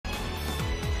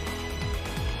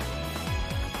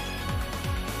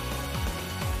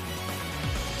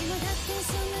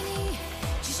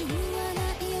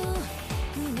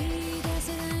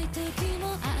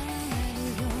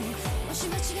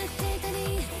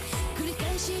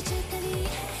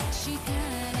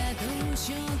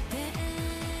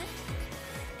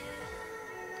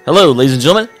Hello, ladies and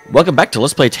gentlemen. Welcome back to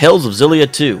Let's Play Tales of Xillia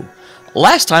 2.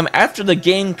 Last time, after the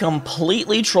game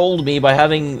completely trolled me by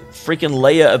having freaking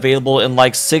Leia available in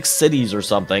like 6 cities or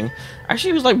something.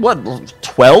 Actually, it was like, what,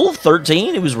 12?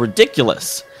 13? It was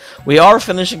ridiculous. We are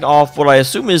finishing off what I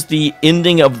assume is the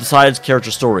ending of the side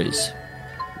character stories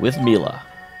with Mila.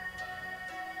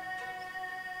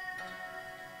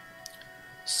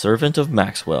 Servant of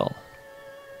Maxwell.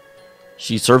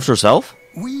 She serves herself?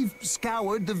 We've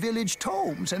scoured the village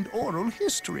tomes and oral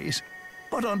histories,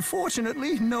 but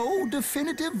unfortunately, no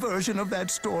definitive version of that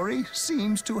story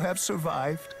seems to have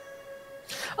survived.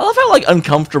 I love how, like,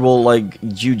 uncomfortable, like,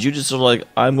 you just sort of like,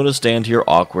 I'm going to stand here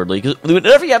awkwardly. Because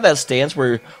whenever you have that stance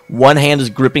where one hand is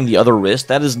gripping the other wrist,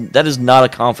 that is not a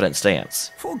confident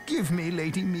stance. Forgive me,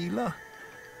 Lady Mila.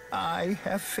 I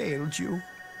have failed you.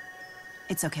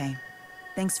 It's okay.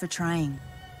 Thanks for trying.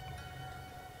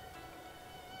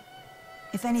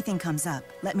 If anything comes up,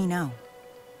 let me know.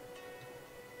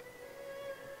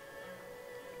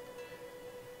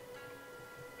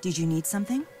 Did you need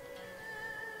something?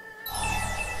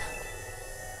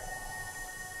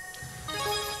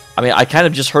 I mean, I kind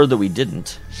of just heard that we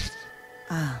didn't.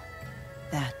 Ah,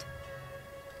 that.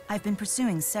 I've been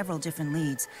pursuing several different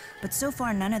leads, but so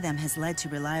far none of them has led to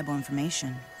reliable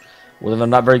information. Well, then they're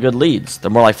not very good leads. They're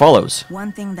more like follows.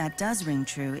 One thing that does ring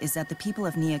true is that the people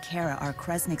of Niakara are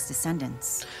Kresnik's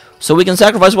descendants. So we can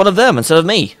sacrifice one of them instead of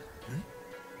me.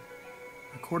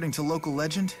 According to local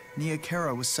legend,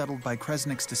 Niakara was settled by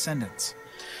Kresnik's descendants.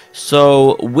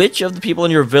 So, which of the people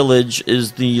in your village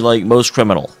is the, like, most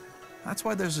criminal? That's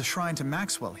why there's a shrine to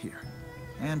Maxwell here,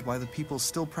 and why the people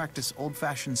still practice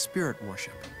old-fashioned spirit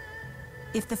worship.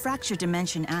 If the fractured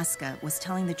dimension Asuka was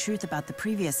telling the truth about the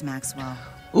previous Maxwell...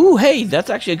 Ooh, hey, that's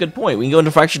actually a good point. We can go into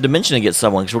fractured dimension and get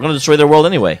someone, because we're going to destroy their world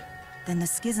anyway. Then the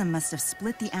schism must have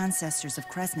split the ancestors of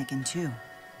Kresnik in two.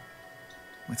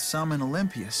 With some in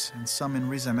Olympias and some in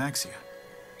Rizamaxia.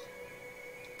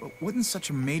 But wouldn't such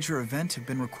a major event have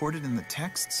been recorded in the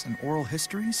texts and oral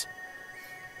histories?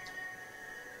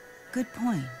 Good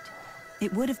point.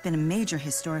 It would have been a major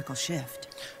historical shift.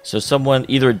 So someone,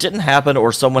 either it didn't happen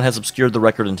or someone has obscured the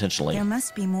record intentionally. There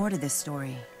must be more to this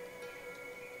story.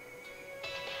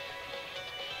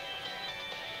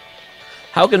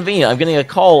 How convenient. I'm getting a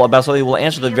call about somebody who will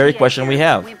answer the very question we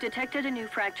have. We've detected a new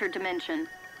fractured dimension.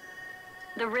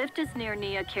 The rift is near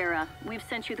Niakara. We've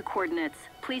sent you the coordinates.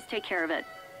 Please take care of it.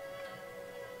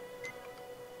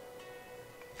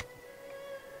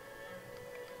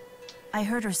 I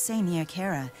heard her say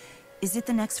Niakara. Is it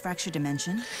the next fractured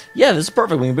dimension? Yeah, this is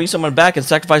perfect. We can bring someone back and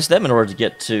sacrifice them in order to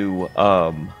get to,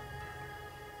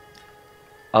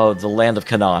 the land of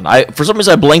Canaan. For some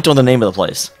reason, I blanked on the name of the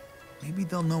place. Maybe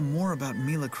they'll know more about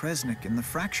Mila Kresnik in the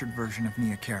fractured version of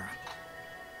Niakara.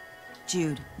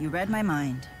 Jude, you read my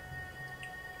mind.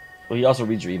 Well, he also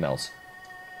reads your emails.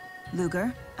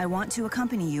 Luger, I want to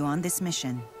accompany you on this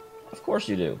mission. Of course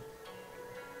you do.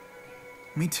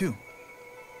 Me too.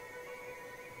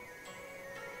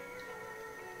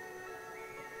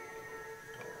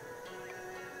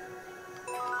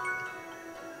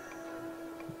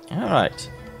 Alright.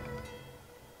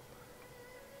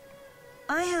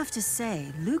 I have to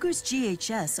say, Luger's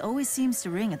GHS always seems to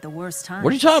ring at the worst times.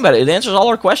 What are you talking about? It answers all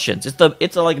our questions.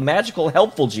 It's a like magical,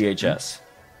 helpful GHS.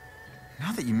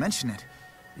 Now that you mention it,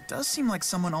 it does seem like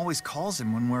someone always calls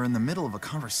him when we're in the middle of a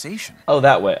conversation. Oh,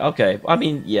 that way. Okay. I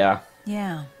mean, yeah.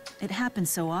 Yeah, it happens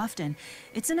so often.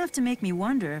 It's enough to make me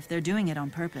wonder if they're doing it on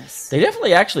purpose. They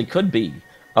definitely actually could be.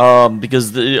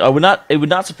 Because it would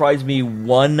not surprise me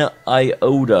one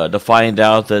iota to find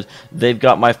out that they've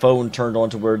got my phone turned on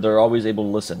to where they're always able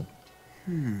to listen.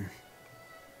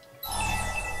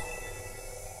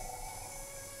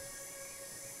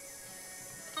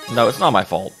 No, it's not my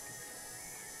fault.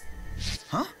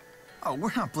 Huh? Oh,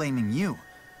 we're not blaming you.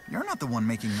 You're not the one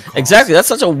making the calls. Exactly, that's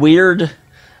such a weird...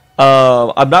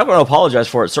 I'm not going to apologize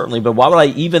for it, certainly, but why would I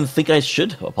even think I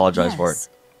should apologize for it?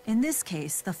 In this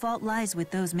case, the fault lies with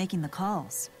those making the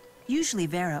calls. Usually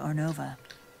Vera or Nova.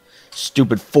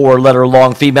 Stupid 4-letter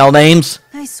long female names.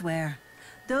 I swear,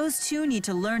 those two need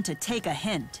to learn to take a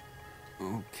hint.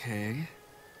 Okay.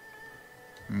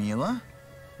 Mila,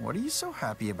 what are you so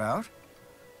happy about?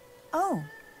 Oh,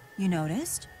 you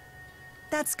noticed?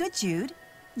 That's good, Jude.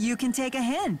 You can take a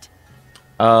hint.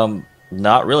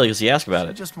 Not really, because he asked about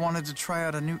I it. just wanted to try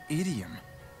out a new idiom.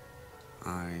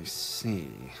 I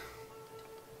see.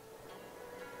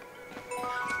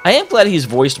 I am glad he's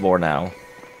voiced more now.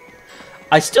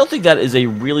 I still think that is a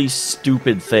really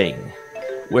stupid thing.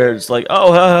 Where it's like,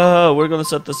 oh, we're going to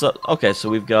set this up. Okay, so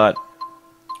we've got...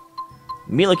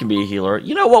 Mila can be a healer.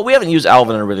 You know what? We haven't used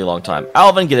Alvin in a really long time.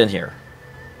 Alvin, get in here.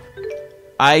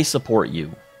 I support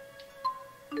you.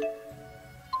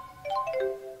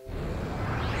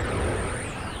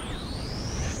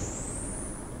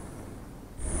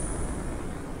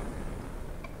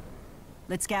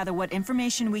 Let's gather what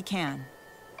information we can.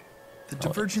 The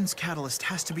divergence catalyst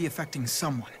has to be affecting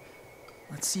someone.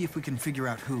 Let's see if we can figure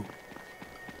out who.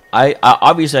 I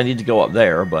obviously I need to go up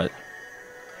there, but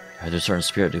there's a certain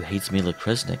spirit who hates Mila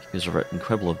Kresnik because of her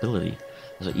incredible ability.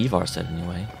 That's what Ivar said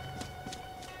anyway.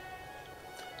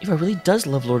 Ivar really does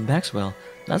love Lord Maxwell,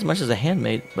 not as much as a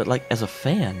handmaid, but like as a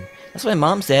fan. That's what my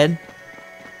mom said.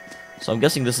 So I'm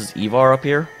guessing this is Ivar up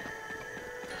here.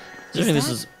 Assuming this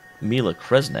is Mila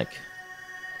Kresnik.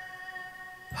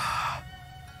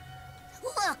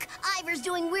 Look, Ivar's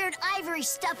doing weird ivory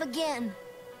stuff again.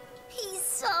 He's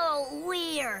so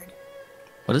weird.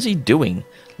 What is he doing?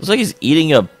 Looks like he's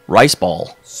eating a rice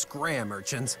ball. Scram,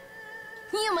 urchins.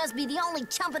 You must be the only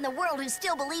chump in the world who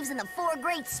still believes in the four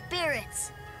great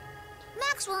spirits.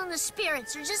 Maxwell and the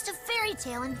spirits are just a fairy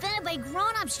tale invented by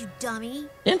grown-ups, you dummy.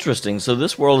 Interesting. So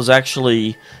this world is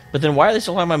actually... But then why are they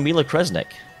still talking about Mila Kresnik?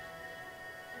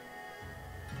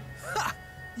 Ha!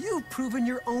 You've proven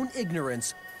your own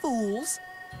ignorance, fools.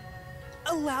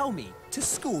 Allow me to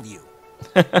school you.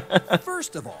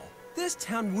 First of all, this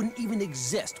town wouldn't even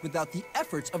exist without the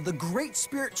efforts of the great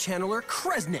spirit channeler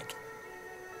Kresnik.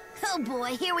 Oh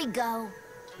boy, here we go.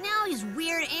 Now he's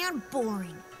weird and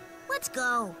boring. Let's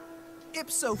go.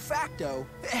 Ipso facto.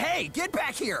 Hey, get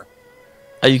back here!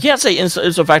 You can't say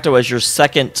ipso facto as your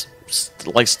second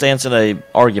stance in a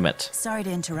argument. Sorry to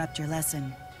interrupt your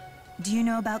lesson. Do you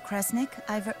know about Kresnik,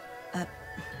 Ivar?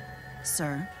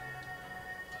 Sir?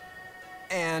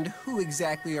 And who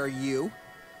exactly are you?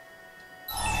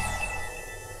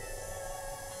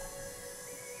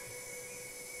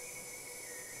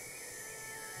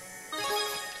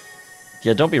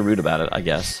 Yeah, don't be rude about it, I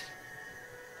guess.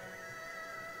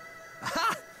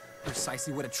 Aha!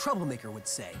 Precisely what a troublemaker would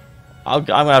say. I'm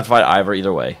gonna have to fight Ivar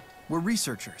either way. We're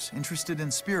researchers interested in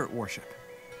spirit worship.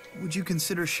 Would you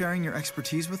consider sharing your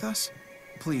expertise with us?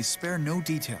 Please spare no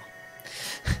detail.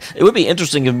 It would be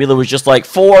interesting if Mila was just like,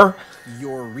 4.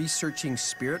 You're researching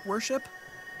spirit worship?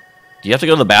 Do you have to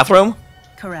go to the bathroom?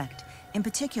 Correct. In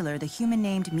particular, the human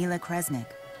named Mila Kresnik.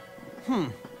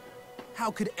 How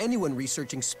could anyone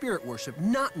researching spirit worship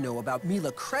not know about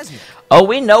Mila Kresnik? Oh,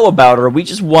 we know about her. We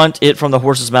just want it from the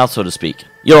horse's mouth, so to speak.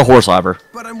 You're a horse, Ivar.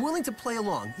 But I'm willing to play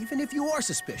along, even if you are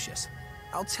suspicious.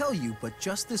 I'll tell you, but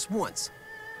just this once.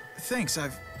 Thanks,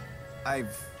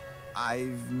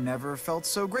 I've never felt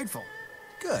so grateful.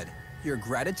 Good. Your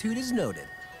gratitude is noted.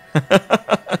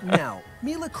 Now,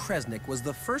 Mila Kresnik was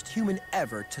the first human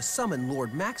ever to summon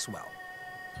Lord Maxwell.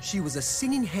 She was a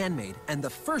singing handmaid and the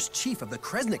first chief of the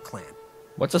Kresnik clan.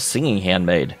 What's a singing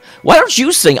handmaid? Why don't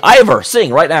you sing? Ivar,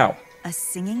 sing right now. A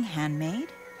singing handmaid?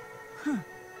 Huh.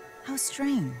 How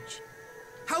strange.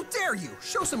 How dare you!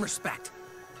 Show some respect!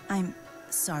 I'm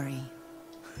sorry.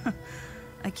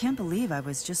 I can't believe I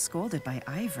was just scolded by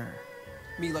Ivar.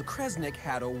 Mila Kresnik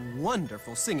had a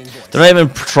wonderful singing voice. They're not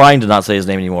even trying to not say his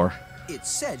name anymore. It's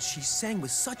said she sang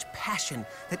with such passion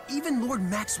that even Lord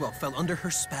Maxwell fell under her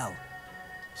spell.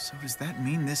 So does that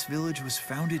mean this village was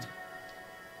founded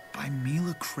by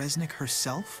Mila Kresnik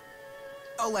herself?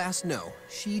 Alas, no.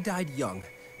 She died young,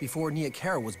 before Nia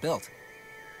Kara was built.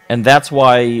 And that's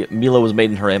why Mila was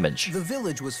made in her image. The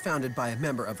village was founded by a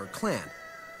member of her clan.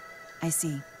 I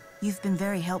see. You've been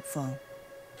very helpful.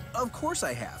 Of course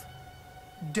I have.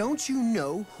 Don't you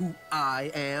know who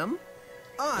I am?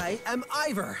 I am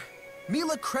Ivar,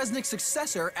 Mila Kresnik's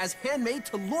successor as handmaid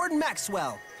to Lord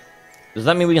Maxwell. Does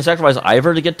that mean we can sacrifice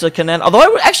Ivar to get to Canaan? Although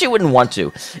I actually wouldn't want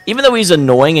to. Even though he's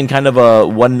annoying and kind of a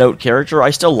one-note character,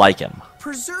 I still like him.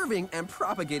 Preserving and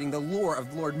propagating the lore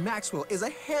of Lord Maxwell is a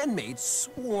handmaid's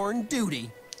sworn duty.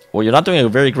 Well, you're not doing a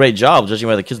very great job judging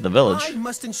by the kids in the village. I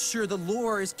must ensure the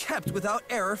lore is kept without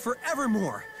error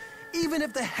forevermore, even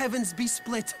if the heavens be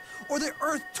split or the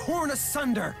earth torn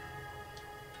asunder.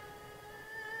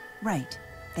 Right.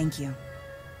 Thank you.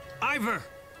 Ivar!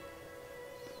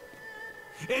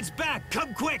 It's back!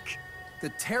 Come quick! The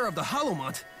terror of the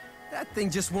Hollowmont. That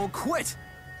thing just won't quit.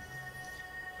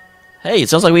 Hey, it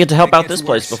sounds like we get to help It out gets this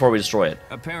place worse. before we destroy it.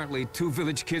 Apparently, 2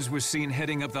 village kids were seen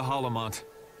heading up the Hollowmont.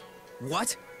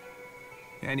 What?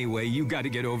 Anyway, you gotta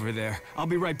get over there. I'll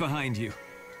be right behind you.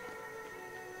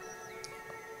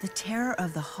 The terror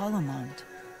of the Hollowmont.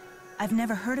 I've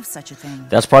never heard of such a thing.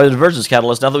 That's probably the divergence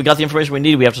catalyst. Now that we got the information we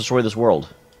need, we have to destroy this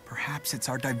world. Perhaps it's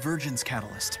our divergence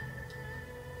catalyst.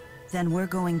 Then we're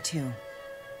going too.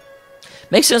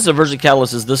 Makes sense the divergence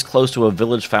catalyst is this close to a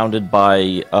village founded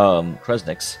by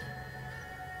Kresniks.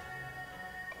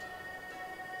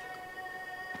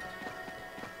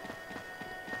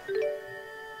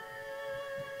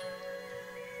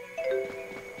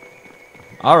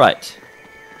 Alright.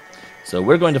 So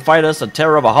we're going to fight us a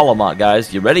terror of a Holomont,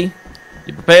 guys. You ready?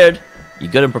 You prepared? You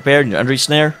good and prepared and you're under each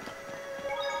snare?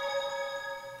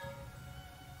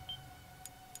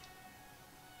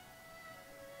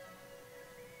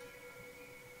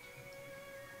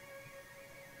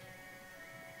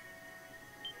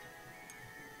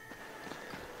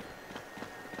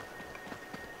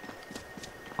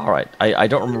 Alright, I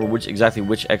don't remember exactly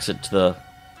which exit to the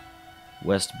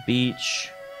West Beach.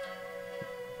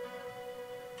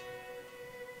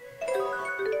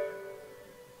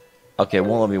 Okay, it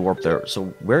won't let me warp there. So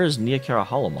where is Nia Cara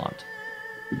Holomont?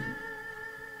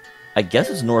 I guess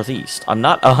it's northeast. I'm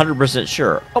not 100%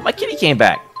 sure. Oh, my kitty came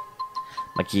back.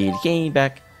 My kitty came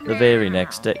back the very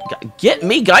next day. Get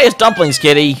me Gaius Dumplings,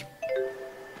 kitty!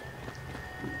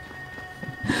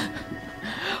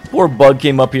 Poor Bug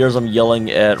came up here as I'm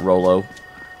yelling at Rolo.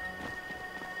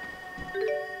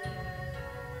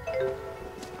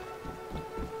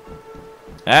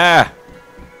 Ah!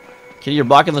 Kitty, you're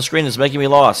blocking the screen. It's making me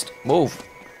lost. Move.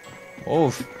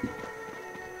 Move.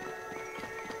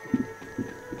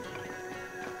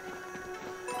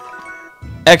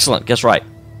 Excellent. Guess right.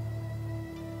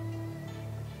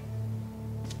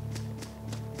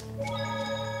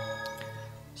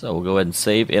 So we'll go ahead and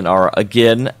save in our,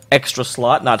 again, extra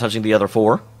slot, not touching the other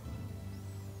 4.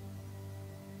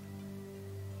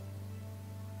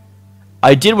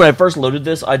 I did, when I first loaded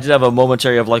this, I did have a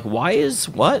momentary of like, why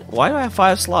do I have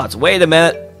 5 slots? Wait a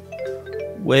minute.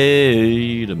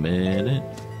 Wait a minute.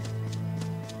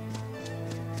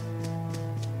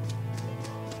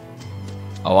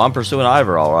 Oh, I'm pursuing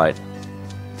Ivar, alright.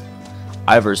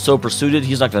 Ivar is so pursued,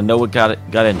 he's not going to know what got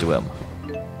into him.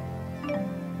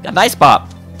 Got a nice pop.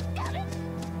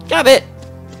 Got it.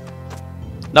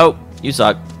 Nope, you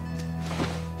suck.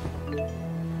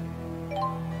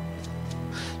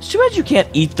 It's too bad you can't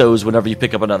eat those whenever you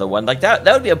pick up another one. Like that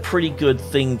would be a pretty good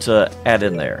thing to add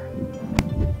in there.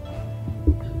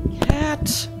 Cat.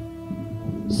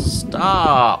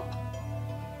 Stop.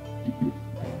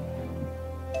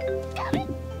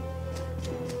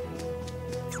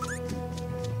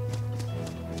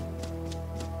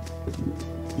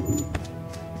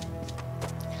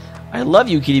 I love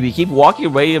you, Kitty Bee. Keep walking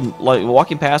away and like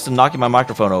walking past and knocking my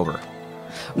microphone over.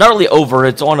 Not really over,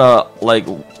 it's on a like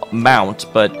mount,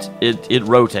 but it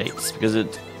rotates because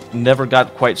it never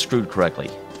got quite screwed correctly.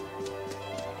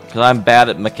 Because I'm bad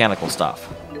at mechanical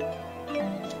stuff.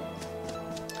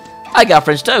 I got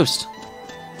French toast.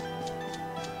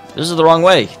 This is the wrong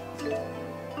way.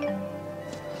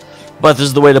 But this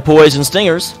is the way to poison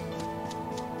stingers.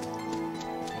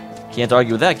 Can't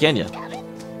argue with that, can you?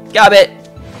 Got it.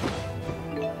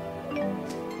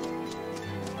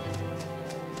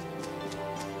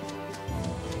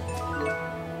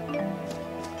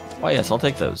 Oh yes, I'll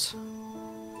take those.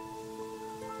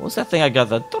 What's that thing I got?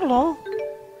 That's not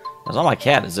my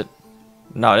cat, is it?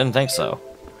 No, I didn't think so.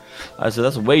 I said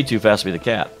that's way too fast to be the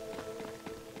cat.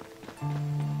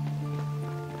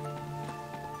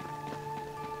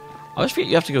 I always forget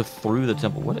you have to go through the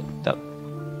temple.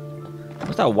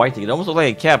 What's that white thing? It almost looks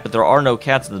like a cat, but there are no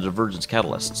cats in the Divergence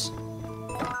Catalysts.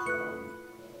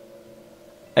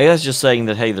 I guess just saying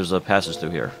that, hey, there's a passage through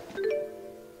here.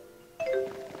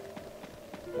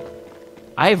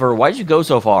 Ivar, why'd you go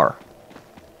so far?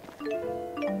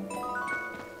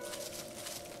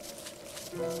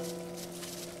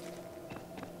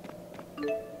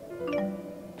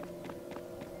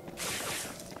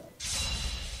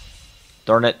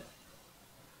 Darn it.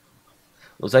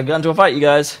 Looks like I got into a fight, you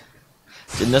guys.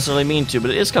 Didn't necessarily mean to, but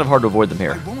it is kind of hard to avoid them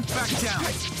here. I'll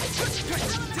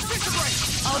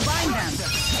bind them.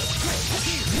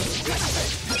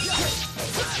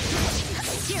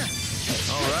 Here.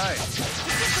 All right.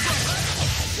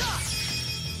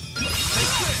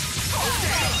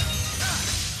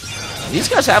 These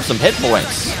guys have some hit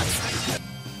points.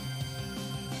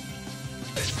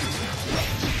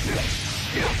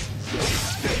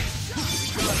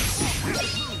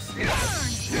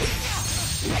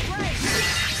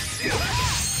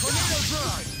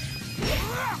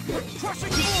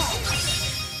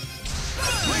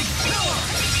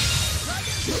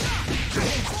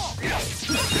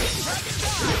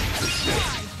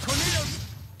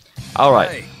 All right.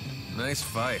 Hey, nice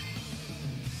fight.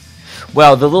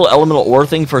 Wow, the little elemental ore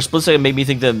thing for a split second made me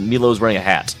think that Milo's wearing a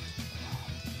hat.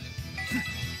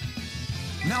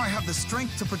 Now I have the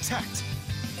strength to protect.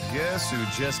 Guess who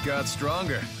just got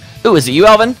stronger? Ooh, is it you,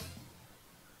 Alvin?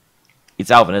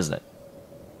 It's Alvin, isn't it?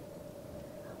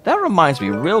 That reminds me,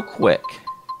 real quick.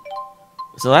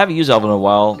 So I haven't used Alvin in a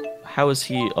while. How is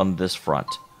he on this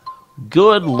front?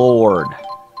 Good lord.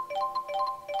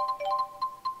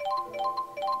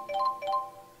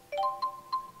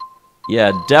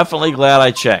 Yeah, definitely glad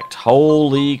I checked.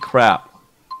 Holy crap.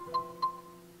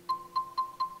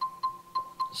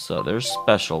 So there's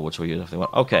special, which we definitely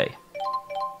want. Okay.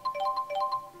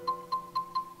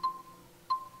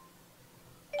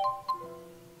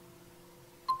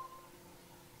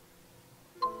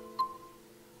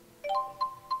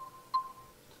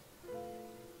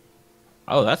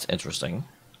 Oh, that's interesting.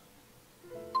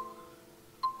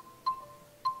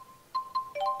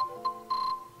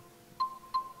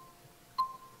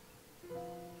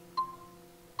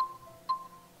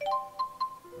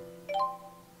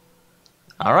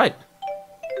 All right.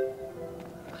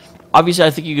 Obviously, I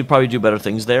think you could probably do better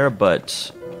things there,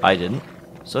 but I didn't.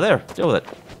 So there, deal with it.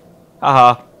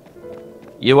 Haha.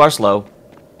 You are slow.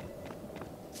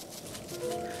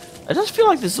 It does feel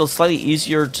like this is slightly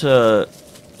easier to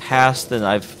pass than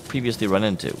I've previously run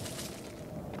into.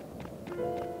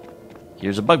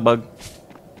 Here's a bug.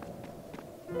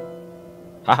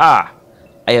 Haha!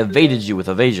 I evaded you with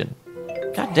evasion.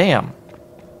 God damn.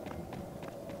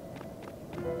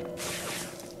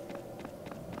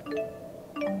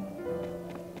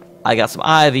 I got some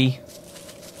ivy.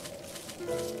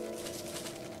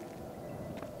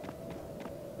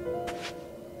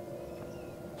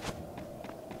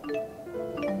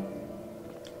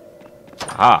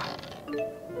 Aha.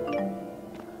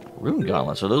 Rune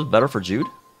gauntlets. Are those better for Jude?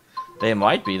 They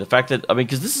might be. The fact that, I mean,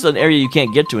 because this is an area you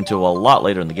can't get to until a lot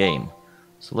later in the game.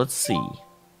 So let's see.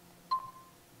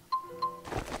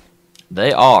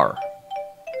 They are.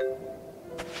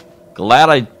 Glad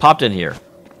I popped in here.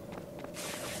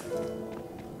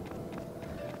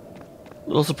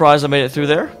 Little surprised I made it through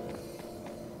there.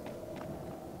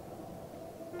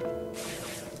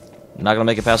 Not gonna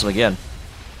make it past him again.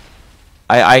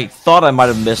 I thought I might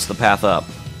have missed the path up.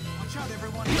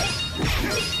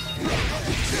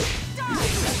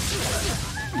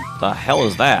 The hell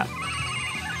is that?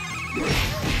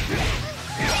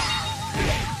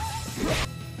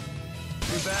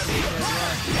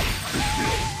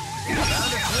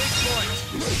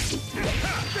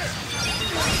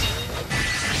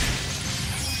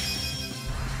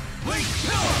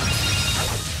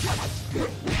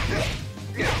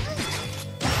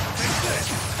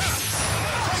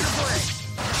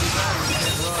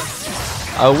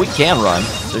 Oh, we can run.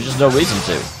 There's just no reason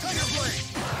to.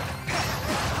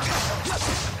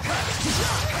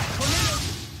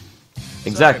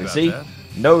 Exactly, see? That.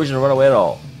 No reason to run away at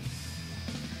all.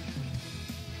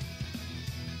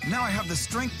 Now I have the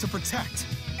strength to protect.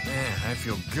 Man, I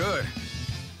feel good.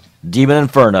 Demon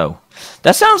Inferno.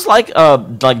 That sounds like a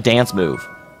dance move.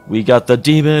 We got the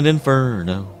Demon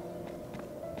Inferno.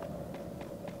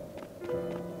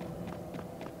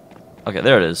 Okay,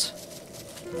 there it is.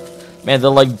 Man,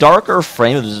 the darker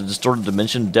frame of the distorted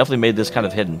dimension definitely made this kind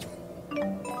of hidden.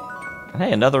 And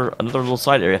hey, another little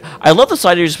side area. I love the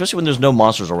side areas, especially when there's no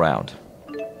monsters around.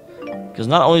 Because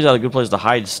not only is that a good place to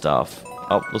hide stuff.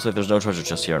 Oh, looks like there's no treasure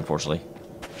chest here, unfortunately.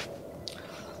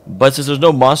 But since there's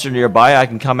no monster nearby, I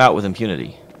can come out with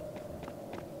impunity.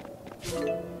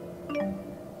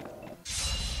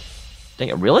 Dang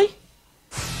it, really?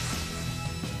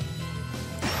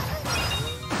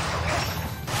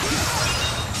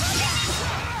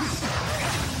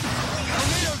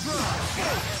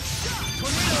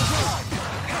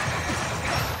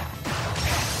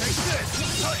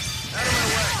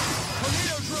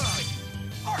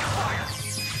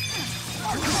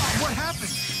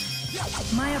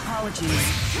 My apologies.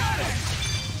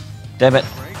 Damn it.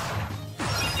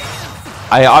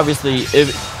 I obviously...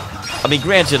 I mean,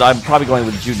 granted, I'm probably going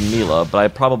with Jude and Mila, but I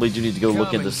probably do need to go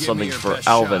look into something for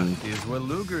Alvin. Is what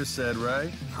Luger said, right?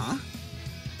 Huh?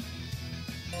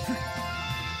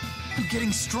 I'm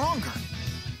getting stronger.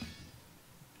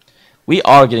 We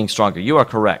are getting stronger. You are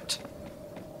correct.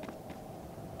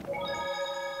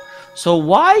 So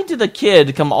why did the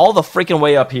kid come all the freaking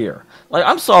way up here? Like,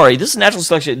 I'm sorry, this is natural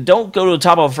selection. Don't go to the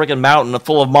top of a freaking mountain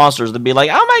full of monsters and be like,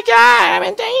 oh my god, I'm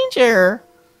in danger.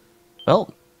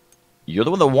 Well, you're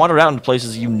the one that wandered out into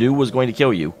places you knew was going to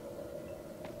kill you.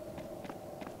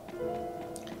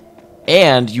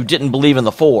 And you didn't believe in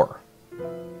the 4.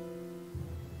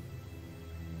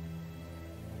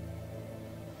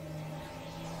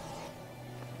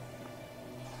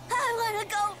 I want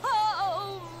to go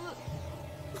home.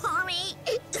 Mommy.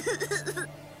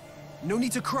 No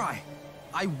need to cry.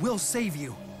 I will save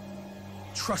you.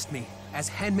 Trust me, as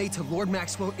handmaid to Lord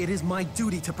Maxwell, it is my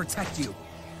duty to protect you.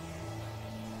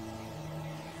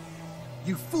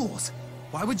 You fools!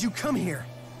 Why would you come here?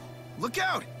 Look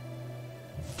out!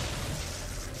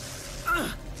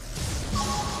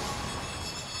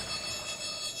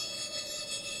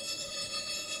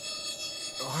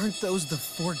 Aren't those the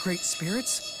four great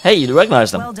spirits? Hey, you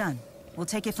recognize them. Well done. We'll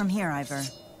take it from here, Ivar.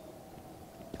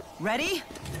 Ready?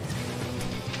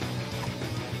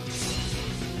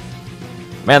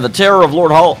 Man, the terror of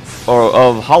Lord Hall or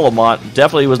of Hollowmont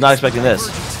definitely was not expecting this.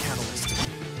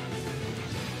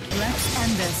 Let's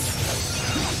end this.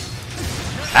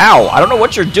 Ow! I don't know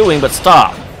what you're doing, but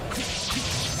stop.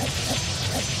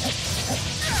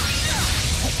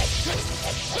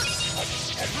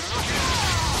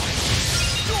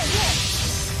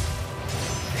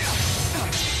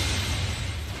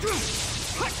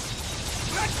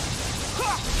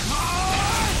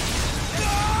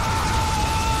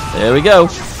 There we go.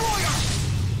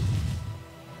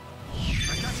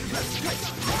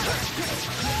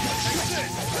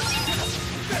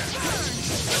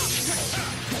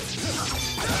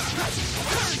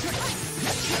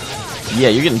 Yeah,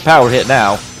 you're getting power hit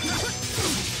now.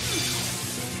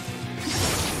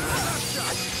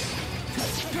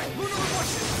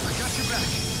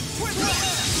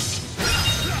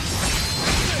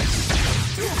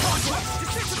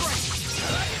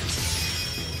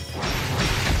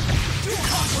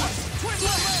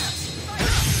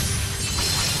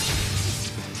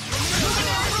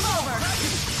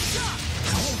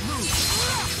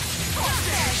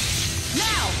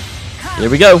 Here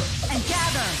we go.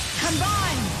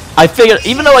 I figured,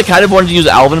 even though I kind of wanted to use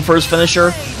Alvin for his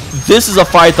finisher, this is a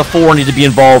fight the four need to be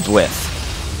involved with.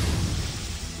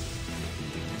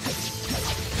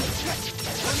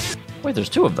 Wait, there's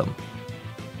two of them.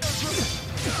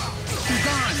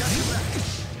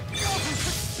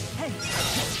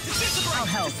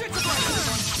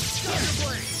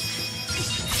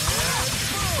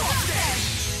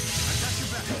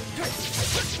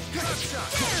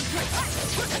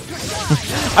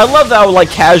 I love how,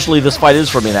 like, casually this fight is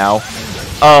for me now.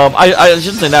 I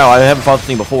shouldn't say now, I haven't fought this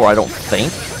thing before, I don't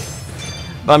think.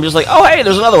 But I'm just like, oh hey,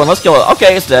 there's another one, let's kill it.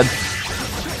 Okay, it's dead.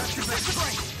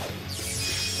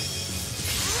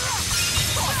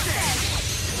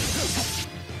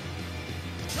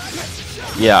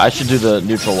 Yeah, I should do the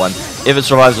neutral one. If it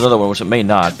survives another one, which it may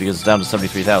not, because it's down to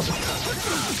 73,000.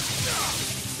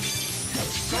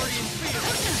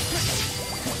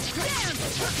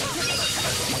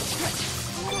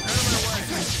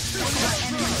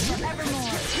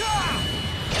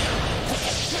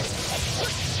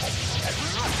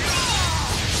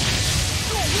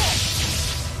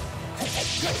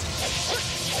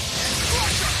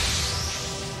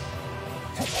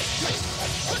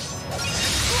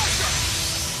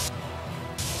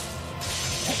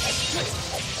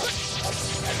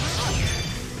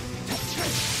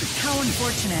 How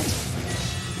unfortunate.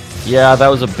 Yeah, that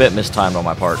was a bit mistimed on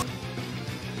my part.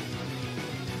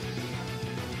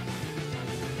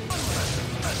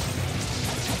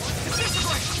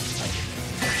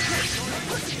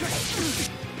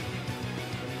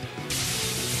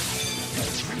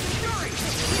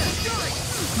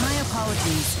 My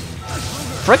apologies.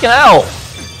 Frickin' hell!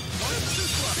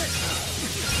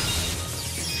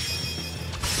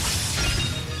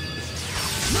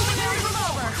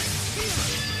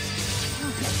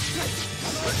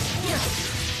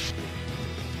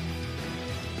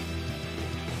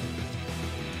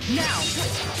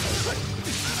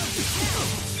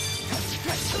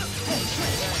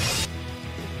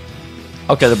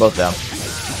 Okay, they're both down.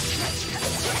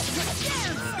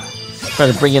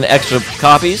 Trying to bring in extra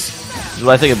copies. What do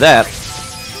I think of that?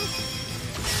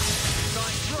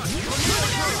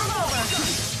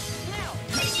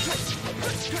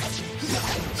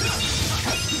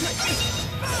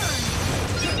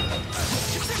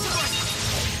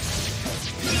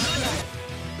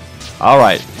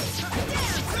 Alright.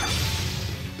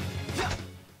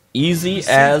 Easy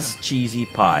as cheesy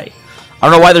pie. I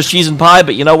don't know why there's cheese in pie,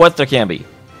 but you know what? There can be.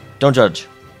 Don't judge.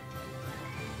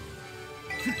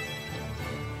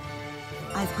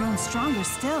 I've grown stronger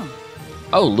still.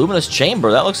 Oh, luminous chamber.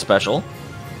 That looks special.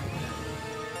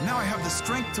 Now I have the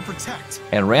strength to protect.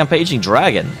 And rampaging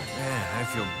dragon. Man, I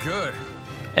feel good.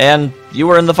 And you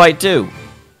were in the fight too.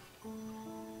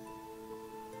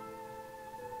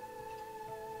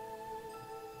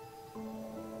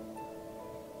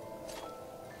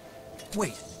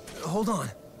 Wait, hold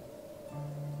on.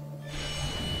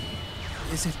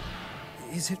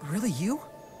 Is it really you?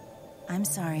 I'm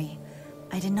sorry.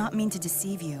 I did not mean to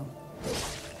deceive you.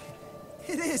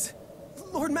 It is!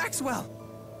 Lord Maxwell!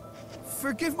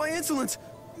 Forgive my insolence,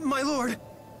 my lord.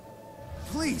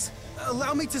 Please,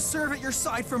 allow me to serve at your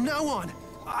side from now on.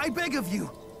 I beg of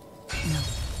you. No.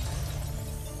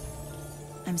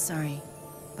 I'm sorry,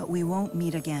 but we won't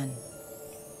meet again.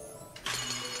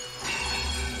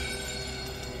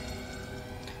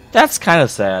 That's kind of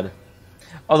sad.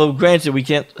 Although, granted, we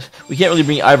can't really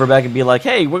bring Ivar back and be like,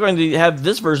 hey, we're going to have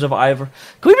this version of Ivar.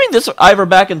 Can we bring this Ivar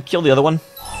back and kill the other one?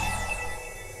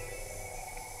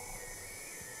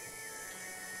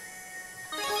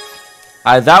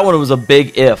 That one was a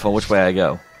big if on which way I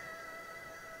go.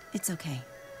 It's okay.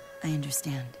 I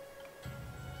understand.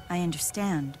 I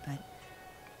understand, but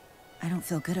I don't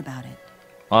feel good about it.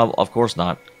 Well, of course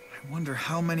not. I wonder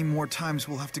how many more times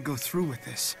we'll have to go through with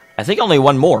this. I think only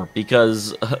one more,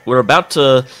 because we're about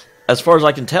to, as far as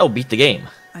I can tell, beat the game.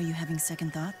 Are you having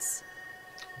second thoughts?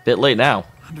 Bit late now.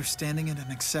 Understanding it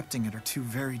and accepting it are two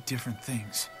very different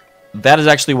things. That is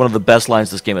actually one of the best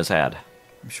lines this game has had.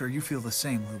 I'm sure you feel the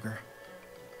same, Luger.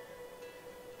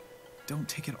 Don't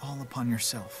take it all upon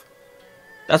yourself.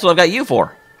 That's what I've got you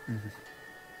for.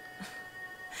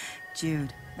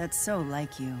 Jude, that's so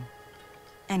like you.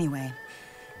 Anyway,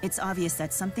 it's obvious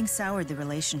that something soured the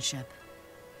relationship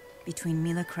between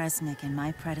Mila Kresnik and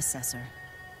my predecessor.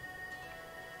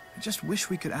 I just wish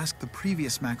we could ask the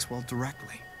previous Maxwell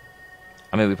directly.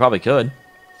 I mean, we probably could.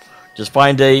 Just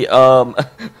find a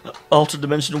alternate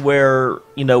dimension where,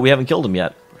 you know, we haven't killed him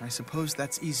yet. But I suppose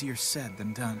that's easier said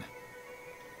than done.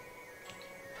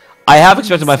 I have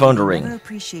expected my phone to ring. Never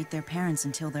appreciate their parents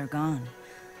until they're gone.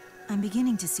 I'm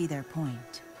beginning to see their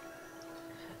point.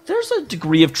 There's a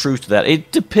degree of truth to that.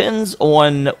 It depends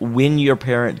on when your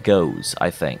parent goes,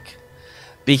 I think.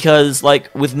 Because,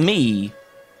 like, with me,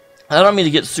 I don't mean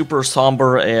to get super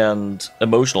somber and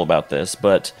emotional about this,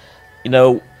 but, you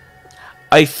know,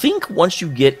 I think once you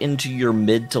get into your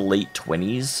mid to late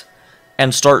 20s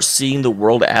and start seeing the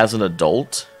world as an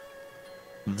adult,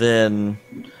 then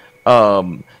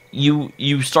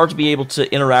you start to be able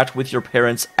to interact with your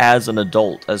parents as an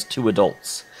adult, as two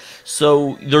adults.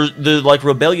 So the like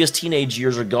rebellious teenage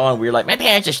years are gone where you're like, my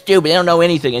parents are stupid, they don't know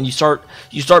anything, and you start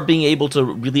being able to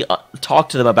really talk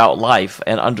to them about life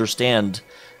and understand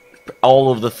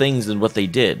all of the things and what they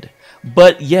did.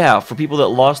 But yeah, for people that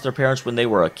lost their parents when they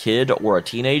were a kid or a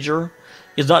teenager,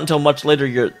 it's not until much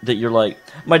later that you're like,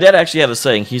 my dad actually had a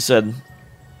saying. He said,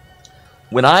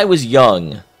 when I was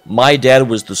young, my dad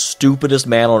was the stupidest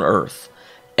man on earth.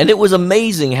 And it was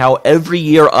amazing how every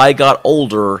year I got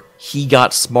older, he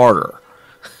got smarter.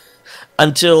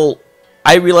 Until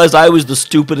I realized I was the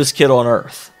stupidest kid on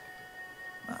earth.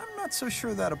 I'm not so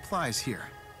sure that applies here.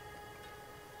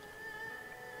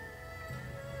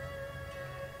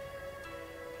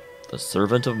 The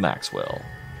Servant of Maxwell.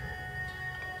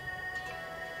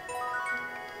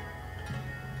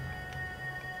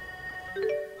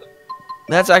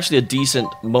 That's actually a decent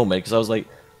moment, because I was like,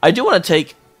 I do want to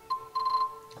take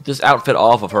this outfit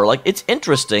off of her. Like, it's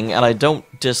interesting, and I don't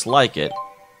dislike it.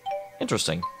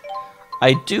 Interesting.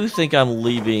 I do think I'm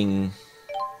leaving...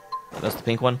 That's the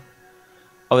pink one?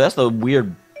 Oh, that's the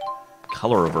weird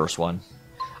color reverse one.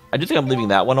 I do think I'm leaving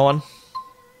that one on.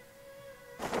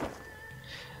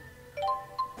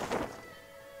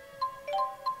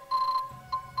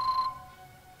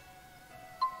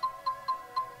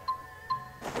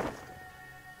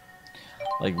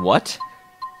 Like, what?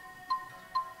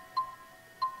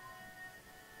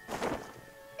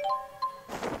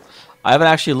 I haven't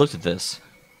actually looked at this.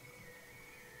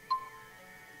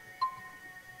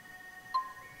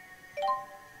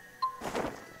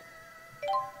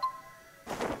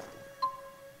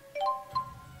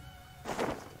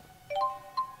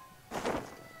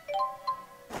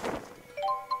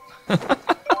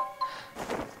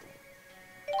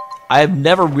 I've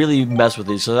never really messed with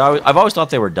these, so I've always thought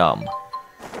they were dumb.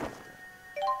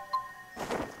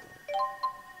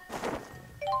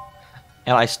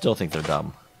 And I still think they're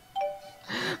dumb.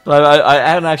 But I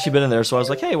haven't actually been in there, so I was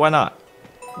like, hey, why not?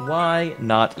 Why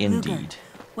not indeed? Luger,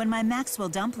 when my Maxwell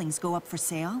dumplings go up for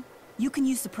sale, you can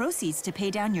use the proceeds to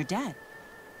pay down your debt.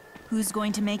 Who's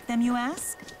going to make them, you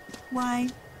ask? Why,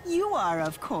 you are,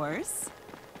 of course.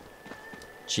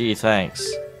 Gee, thanks.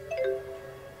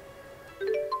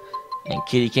 And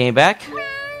Kitty came back.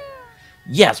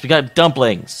 Yes, we got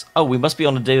dumplings. Oh, we must be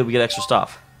on a day that we get extra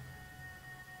stuff.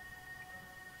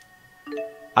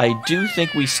 I do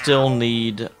think we still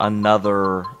need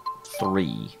another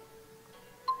 3.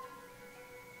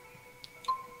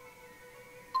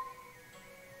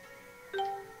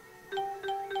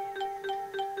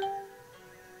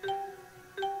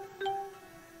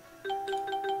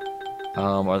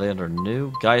 Are they under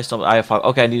new? Guys, I have 5.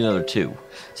 Okay, I need another 2.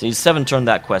 So he's 7 turned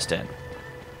that quest in.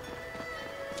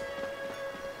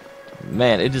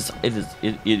 Man, it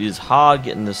is hard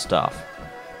getting this stuff.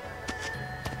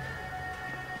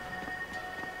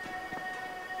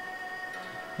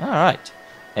 Alright.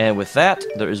 And with that,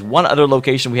 there is one other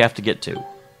location we have to get to.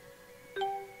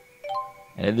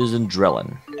 And it is in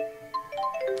Drellin.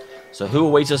 So who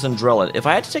awaits us in Drellin? If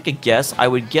I had to take a guess, I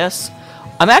would guess...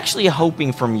 I'm actually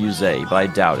hoping for Muse, but I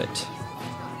doubt it.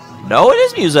 No, it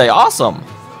is Muse. Awesome.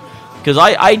 Because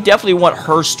I definitely want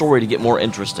her story to get more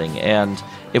interesting. And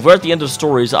if we're at the end of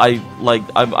stories,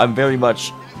 I'm very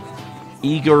much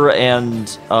eager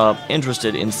and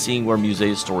interested in seeing where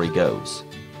Muse's story goes.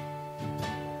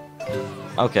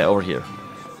 Okay, over here.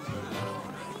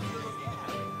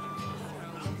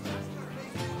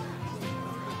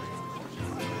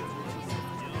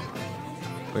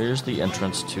 Where's the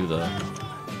entrance to the...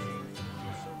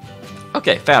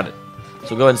 Okay, found it.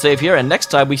 So go ahead and save here, and next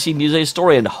time we see Muse's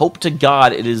story, and hope to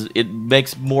God it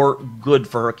makes more good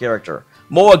for her character.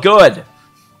 More good!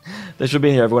 Thanks for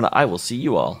being here, everyone. I will see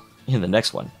you all in the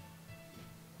next one.